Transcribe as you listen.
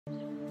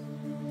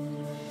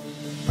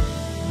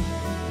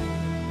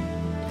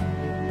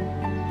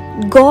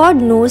God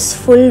knows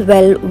full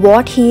well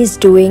what He is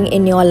doing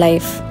in your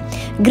life.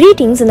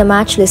 Greetings in the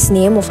matchless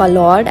name of our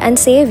Lord and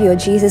Savior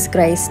Jesus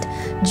Christ.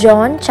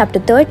 John chapter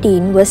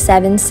 13 verse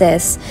 7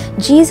 says,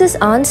 Jesus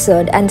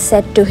answered and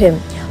said to him,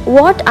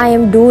 "What I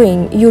am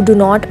doing you do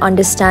not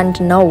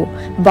understand now,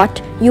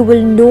 but you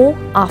will know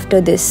after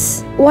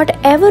this."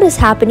 Whatever is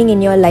happening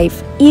in your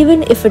life,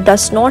 even if it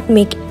does not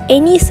make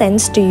any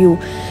sense to you,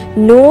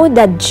 know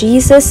that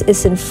Jesus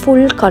is in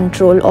full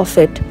control of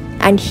it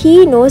and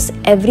He knows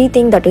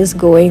everything that is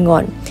going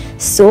on.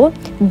 So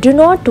do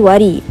not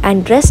worry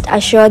and rest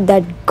assured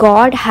that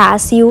God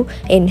has you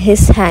in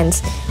His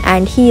hands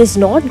and He is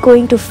not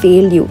going to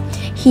fail you.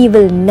 He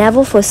will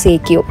never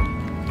forsake you.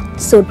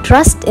 So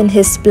trust in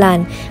His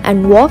plan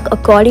and walk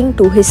according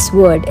to His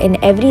word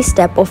in every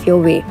step of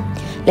your way.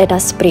 Let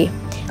us pray.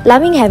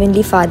 Loving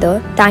Heavenly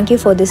Father, thank you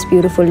for this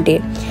beautiful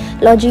day.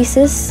 Lord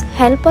Jesus,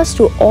 help us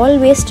to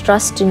always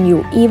trust in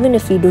you even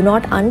if we do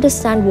not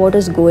understand what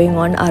is going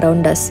on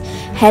around us.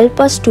 Help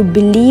us to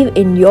believe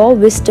in your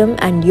wisdom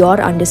and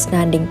your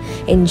understanding.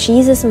 In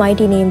Jesus'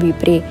 mighty name we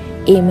pray.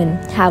 Amen.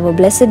 Have a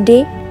blessed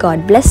day.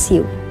 God bless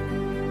you.